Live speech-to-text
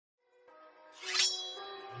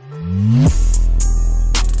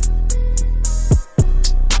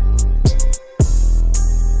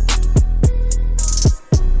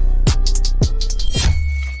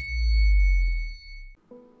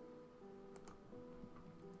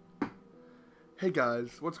Hey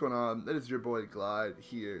guys, what's going on? It is your boy Glide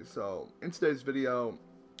here. So, in today's video,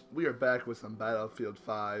 we are back with some Battlefield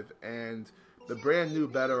 5, and the brand new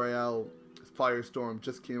Battle Royale Firestorm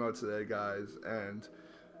just came out today, guys. And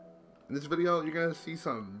in this video, you're gonna see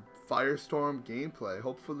some Firestorm gameplay.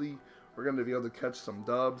 Hopefully, we're gonna be able to catch some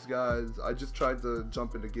dubs, guys. I just tried to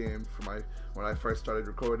jump into game for when I first started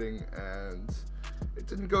recording, and it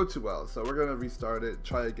didn't go too well. So we're gonna restart it,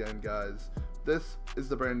 try again, guys. This is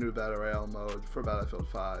the brand new Battle Royale mode for Battlefield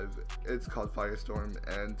 5. It's called Firestorm,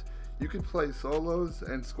 and you can play solos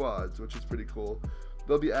and squads, which is pretty cool.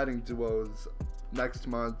 They'll be adding duos next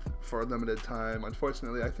month for a limited time.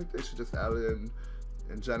 Unfortunately, I think they should just add it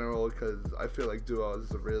in general, because I feel like duos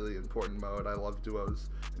is a really important mode. I love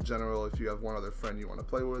duos in general. If you have one other friend you want to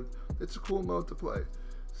play with, it's a cool mode to play.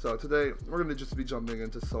 So today, we're going to just be jumping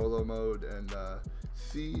into solo mode and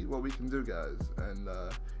see what we can do, guys. And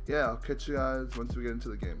yeah, I'll catch you guys once we get into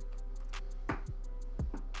the game.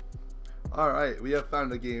 Alright, we have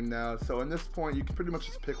found a game now. So in this point, you can pretty much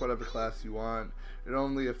just pick whatever class you want. It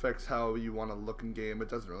only affects how you want to look in game. It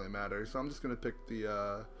doesn't really matter. So I'm just going to pick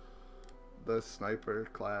the sniper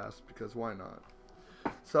class, because why not?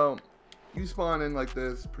 So you spawn in like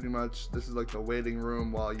this, pretty much. This is like the waiting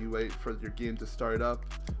room while you wait for your game to start up,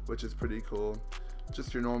 which is pretty cool.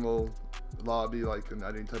 Just your normal lobby, like in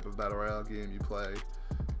any type of Battle Royale game you play.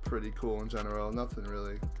 Pretty cool in general. Nothing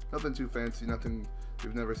too fancy, nothing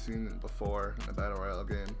you've never seen before in a Battle Royale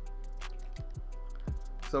game.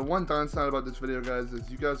 So one downside about this video, guys, is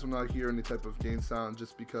you guys will not hear any type of game sound,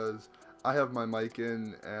 just because I have my mic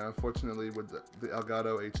in, and unfortunately with the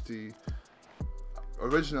Elgato HD,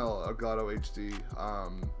 original Elgato HD,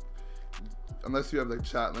 unless you have the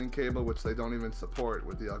chat link cable, which they don't even support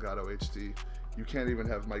with the Elgato HD, you can't even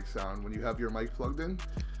have mic sound. When you have your mic plugged in,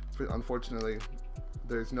 unfortunately,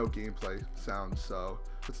 there's no gameplay sound. So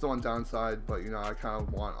it's the one downside, but you know, I kind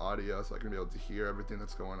of want audio so I can be able to hear everything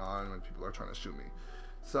that's going on when people are trying to shoot me.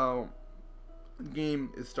 So the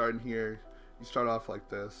game is starting here. You start off like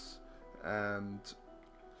this, and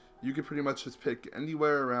you can pretty much just pick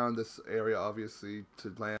anywhere around this area, obviously,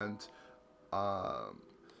 to land.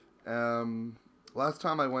 Last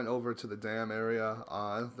time I went over to the dam area.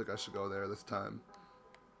 I don't think I should go there this time.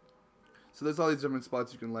 So there's all these different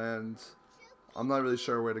spots you can land. I'm not really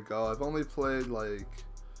sure where to go. I've only played like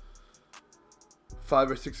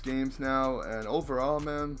 5 or 6 games now, and overall,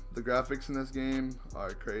 man, the graphics in this game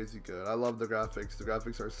are crazy good. I love the graphics. The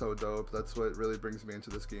graphics are so dope. That's what really brings me into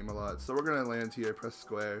this game a lot. So we're gonna land here, press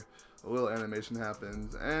square, a little animation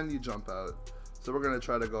happens, and you jump out. So we're gonna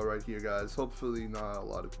try to go right here, guys. Hopefully not a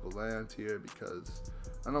lot of people land here, because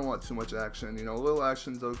I don't want too much action. You know, a little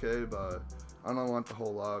action's okay, but I don't want the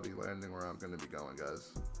whole lobby landing where I'm gonna be going,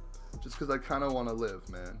 guys. Just because I kind of want to live,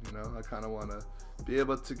 man. You know, I kind of want to be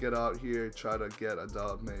able to get out here, try to get a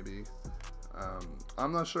dub, maybe.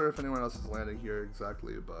 I'm not sure if anyone else is landing here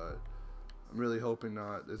exactly, but I'm really hoping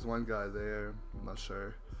not. There's one guy there. I'm not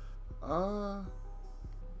sure. I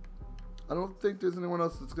don't think there's anyone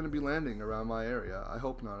else that's going to be landing around my area. I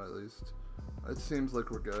hope not, at least. It seems like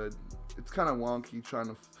we're good. It's kind of wonky trying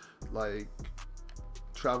to, like,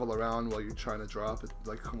 travel around while you're trying to drop it.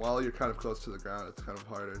 Like, while you're kind of close to the ground, it's kind of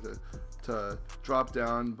harder to drop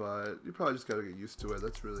down, but you probably just gotta get used to it.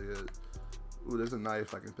 That's really it. Ooh, there's a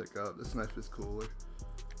knife I can pick up. This knife is cooler.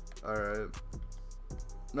 Alright.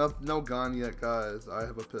 No gun yet, guys. I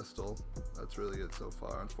have a pistol. That's really it so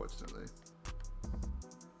far, unfortunately.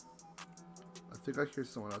 I think I hear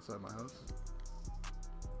someone outside my house.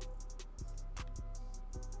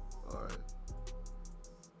 Alright.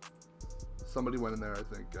 Somebody went in there, I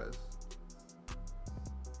think, guys.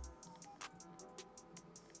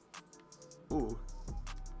 Ooh.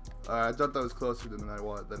 I thought that was closer than it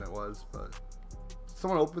was, but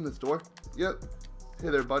someone opened this door? Yep. Hey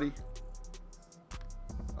there, buddy.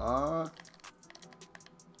 I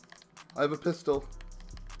have a pistol.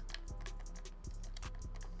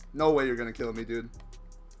 No way you're gonna kill me, dude.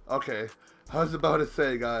 Okay. I was about to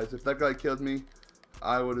say, guys, if that guy killed me,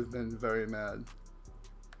 I would have been very mad.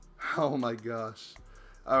 Oh my gosh.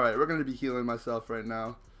 Alright, we're gonna be healing myself right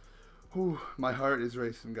now. Whew, my heart is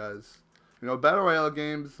racing, guys. You know, Battle Royale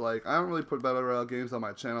games, like, I don't really put Battle Royale games on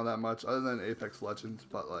my channel that much, other than Apex Legends,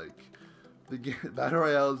 but, like, Battle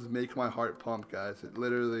Royales make my heart pump, guys. It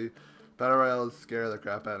literally, Battle Royales scare the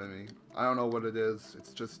crap out of me. I don't know what it is.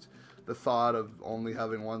 It's just the thought of only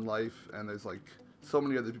having one life, and there's, like, so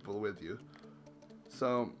many other people with you.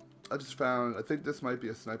 So, I think this might be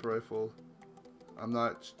a sniper rifle. I'm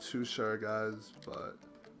not too sure, guys, but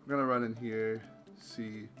I'm gonna run in here,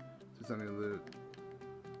 see if there's any loot.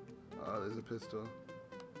 Oh, there's a pistol.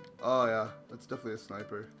 Oh yeah, that's definitely a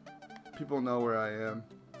sniper. People know where I am,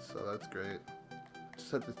 so that's great.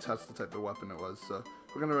 Just had to test the type of weapon it was, so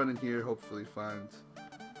we're gonna run in here, hopefully find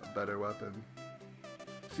a better weapon.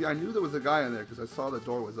 See, I knew there was a guy in there because I saw the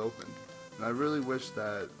door was open, and I really wish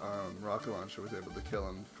that rocket launcher was able to kill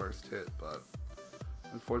him first hit, but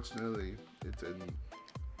unfortunately it didn't.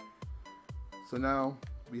 So now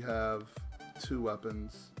we have 2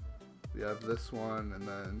 weapons. We have this one, and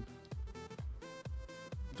then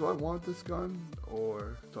do I want this gun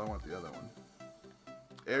or do I want the other one?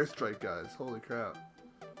 Airstrike, guys, holy crap.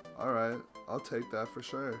 Alright, I'll take that for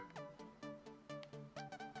sure.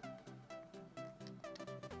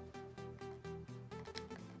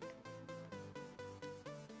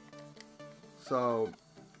 So,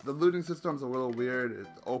 the looting system's a little weird. It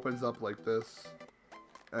opens up like this,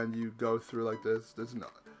 and you go through like this. There's no,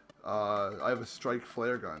 I have a strike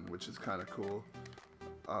flare gun, which is kind of cool.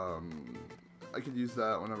 I could use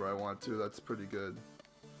that whenever I want to. That's pretty good.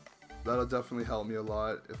 That'll definitely help me a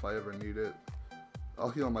lot if I ever need it. I'll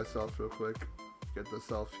heal myself real quick. Get the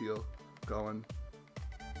self-heal going.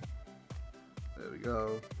 There we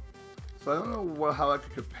go. So I don't know how I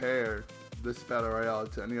could compare this Battle Royale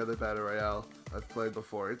to any other Battle Royale I've played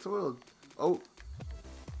before. It's a little... Oh!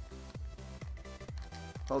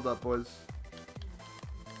 Hold up, boys.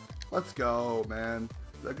 Let's go, man.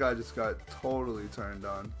 That guy just got totally turned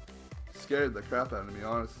on. Scared the crap out of me,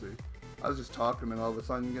 honestly. I was just talking and all of a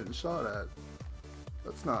sudden getting shot at.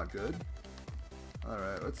 That's not good.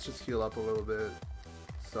 Alright, let's just heal up a little bit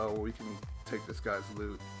so we can take this guy's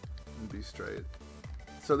loot and be straight.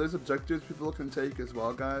 So there's objectives people can take as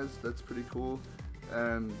well, guys. That's pretty cool.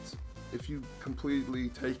 And if you completely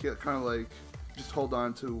take it, kind of like just hold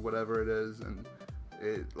on to whatever it is and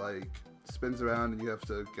it like spins around and you have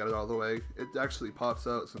to get it all the way. It actually pops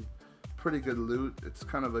out some pretty good loot. It's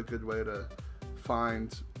kind of a good way to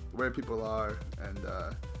find where people are and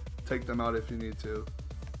take them out if you need to.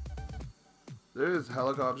 There is a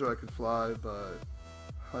helicopter I could fly, but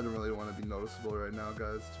I don't really want to be noticeable right now,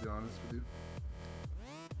 guys, to be honest with you.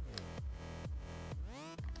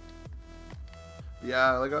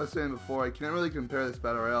 Yeah, like I was saying before, I can't really compare this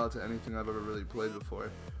Battle Royale to anything I've ever really played before.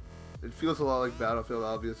 It feels a lot like Battlefield,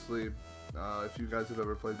 obviously. If you guys have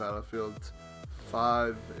ever played Battlefield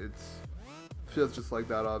 5, it feels just like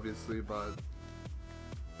that, obviously, but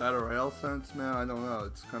Battle Royale sense, man, I don't know.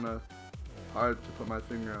 It's kind of hard to put my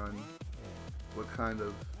finger on what kind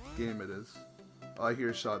of game it is. Oh, I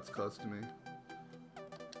hear shots close to me.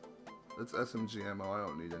 That's SMG ammo. I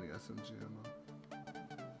don't need any SMG ammo.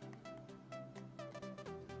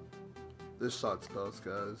 This shot's close,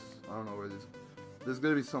 guys. I don't know where these... There's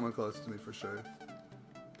gonna be someone close to me for sure.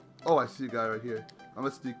 Oh, I see a guy right here. I'm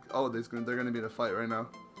gonna sneak... Oh, they're gonna be in a fight right now.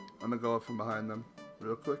 I'm gonna go up from behind them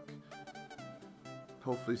real quick.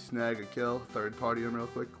 Hopefully snag a kill. Third party him real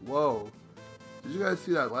quick. Whoa. Did you guys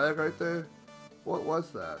see that lag right there? What was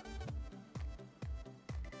that?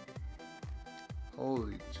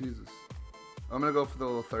 Holy Jesus. I'm gonna go for the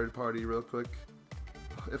little third party real quick.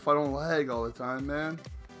 If I don't lag all the time, man.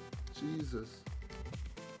 Jesus.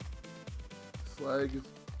 This lag is...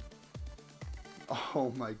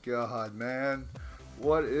 Oh my god, man.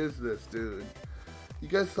 What is this, dude? You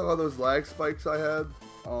guys saw those lag spikes I had?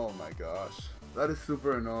 Oh my gosh. That is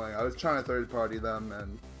super annoying. I was trying to third party them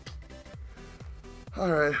and...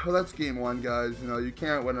 Alright, well that's game 1, guys. You know, you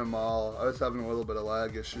can't win them all. I was having a little bit of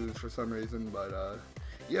lag issues for some reason, but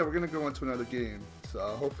yeah, we're gonna go into another game. So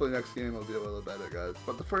hopefully next game will be a little better, guys.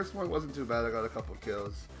 But the first one wasn't too bad. I got a couple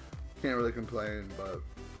kills. Can't really complain, but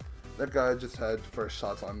that guy just had first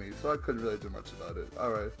shots on me, so I couldn't really do much about it.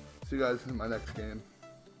 Alright, see you guys in my next game.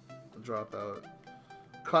 I'll drop out.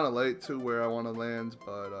 Kinda late to where I want to land,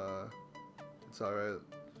 but it's alright.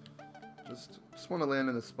 Just want to land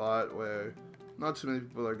in a spot where not too many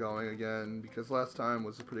people are going again, because last time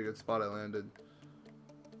was a pretty good spot I landed.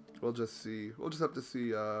 We'll just see. We'll just have to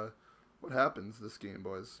see what happens this game,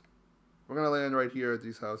 boys. We're going to land right here at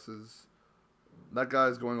these houses. That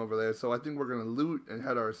guy's going over there, so I think we're going to loot and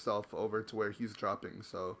head ourselves over to where he's dropping,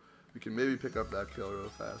 so we can maybe pick up that kill real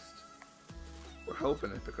fast. We're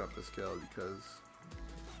hoping to pick up this kill, because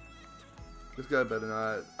this guy better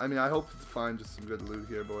not... I mean, I hope to find just some good loot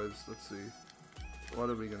here, boys. Let's see. What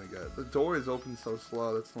are we going to get? The door is open so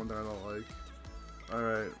slow, that's one thing I don't like.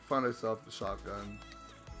 Alright, find ourselves a shotgun.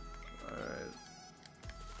 Alright.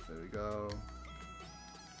 There we go.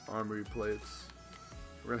 Armory plates.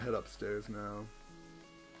 We're gonna head upstairs now.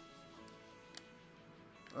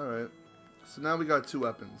 Alright. So now we got 2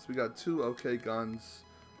 weapons. We got 2 okay guns.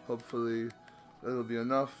 Hopefully that'll be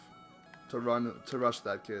enough to rush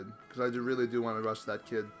that kid. Because I really do want to rush that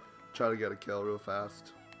kid. Try to get a kill real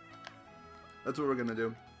fast. That's what we're gonna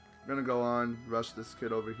do. I'm gonna go on, rush this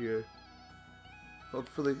kid over here.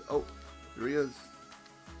 Hopefully, oh, here he is.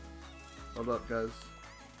 Hold up, guys.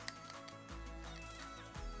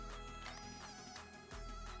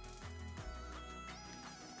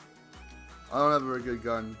 I don't have a very good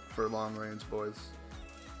gun for long range, boys.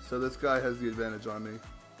 So this guy has the advantage on me.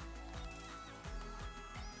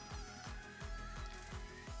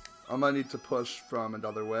 I might need to push from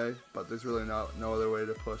another way, but there's really no other way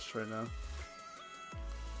to push right now.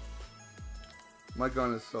 My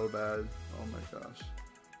gun is so bad. Oh my gosh.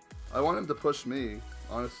 I want him to push me.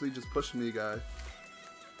 Honestly, just push me, guy.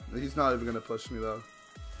 He's not even gonna push me though.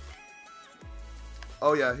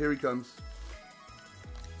 Oh yeah, here he comes.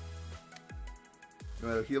 I'm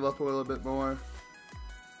gonna heal up a little bit more.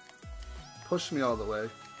 Push me all the way.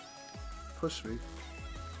 Push me.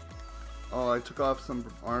 Oh, I took off some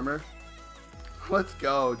armor. Let's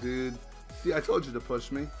go, dude. See, I told you to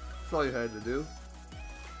push me. That's all you had to do.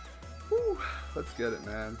 Woo. Let's get it,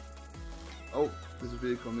 man. Oh, there's a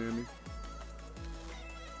vehicle near me.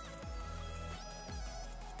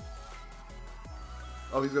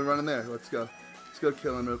 Oh, he's gonna run in there. Let's go. Let's go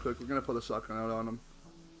kill him real quick. We're gonna pull the shotgun out on him.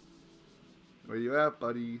 Where you at,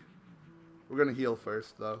 buddy? We're gonna heal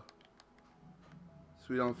first, though, so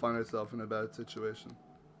we don't find ourselves in a bad situation.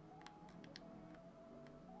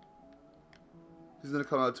 He's gonna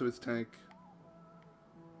come out to his tank.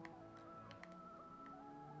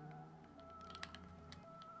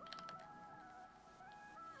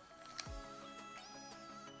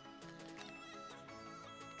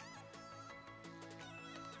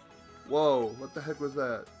 Whoa, what the heck was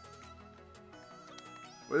that?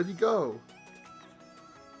 Where did he go?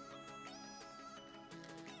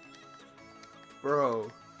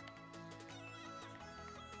 Bro.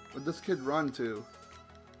 Where'd this kid run to?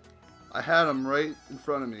 I had him right in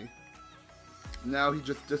front of me. Now he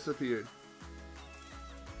just disappeared.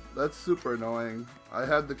 That's super annoying. I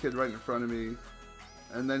had the kid right in front of me,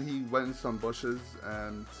 and then he went in some bushes,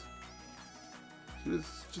 and he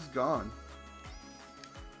was just gone.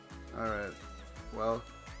 Alright. Well,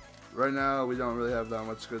 right now we don't really have that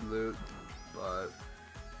much good loot, but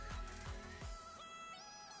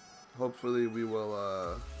hopefully we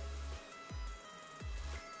will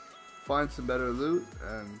find some better loot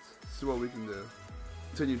and see what we can do.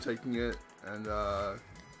 Continue taking it, and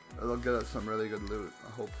it'll get us some really good loot,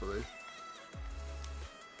 hopefully.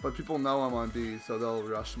 But people know I'm on B, so they'll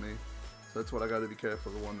rush me. So that's what I gotta be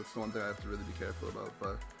careful of. That's the one thing I have to really be careful about.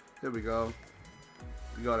 But here we go.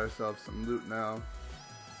 We got ourselves some loot now.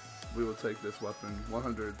 We will take this weapon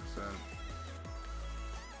 100%.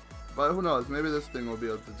 But who knows, maybe this thing will be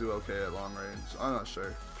able to do okay at long range. I'm not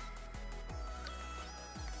sure.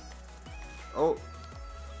 Oh,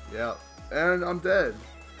 yeah, and I'm dead.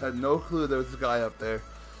 Had no clue there was a guy up there,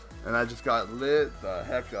 and I just got lit the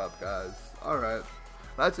heck up, guys. Alright,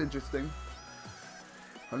 that's interesting.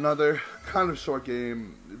 Another kind of short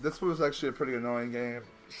game. This was actually a pretty annoying game.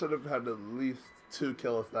 Should have had at least 2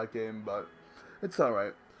 kills that game, but it's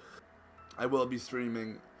alright. I will be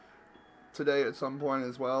streaming today at some point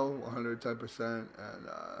as well, 110%, and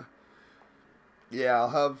yeah, I'll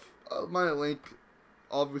have my link.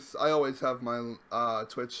 Obviously, I always have my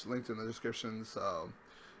Twitch linked in the description, so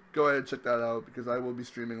go ahead and check that out because I will be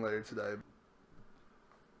streaming later today.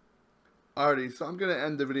 Alrighty, so I'm gonna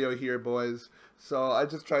end the video here, boys. So I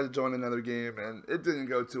just tried to join another game and it didn't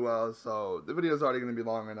go too well, so the video is already gonna be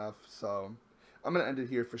long enough, so I'm gonna end it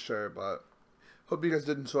here for sure. But hope you guys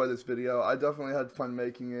did enjoy this video. I definitely had fun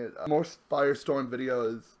making it. More Firestorm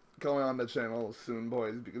videos going on the channel soon,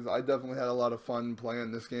 boys, because I definitely had a lot of fun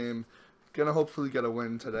playing this game. Gonna hopefully get a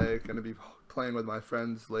win today. Gonna be playing with my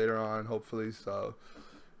friends later on, hopefully, so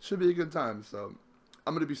should be a good time. So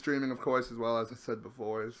I'm gonna be streaming, of course, as well, as I said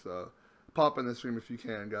before, so pop in the stream if you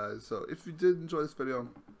can, guys. So if you did enjoy this video,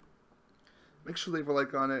 make sure to leave a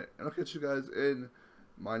like on it, and I'll catch you guys in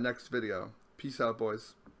my next video. Peace out,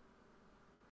 boys.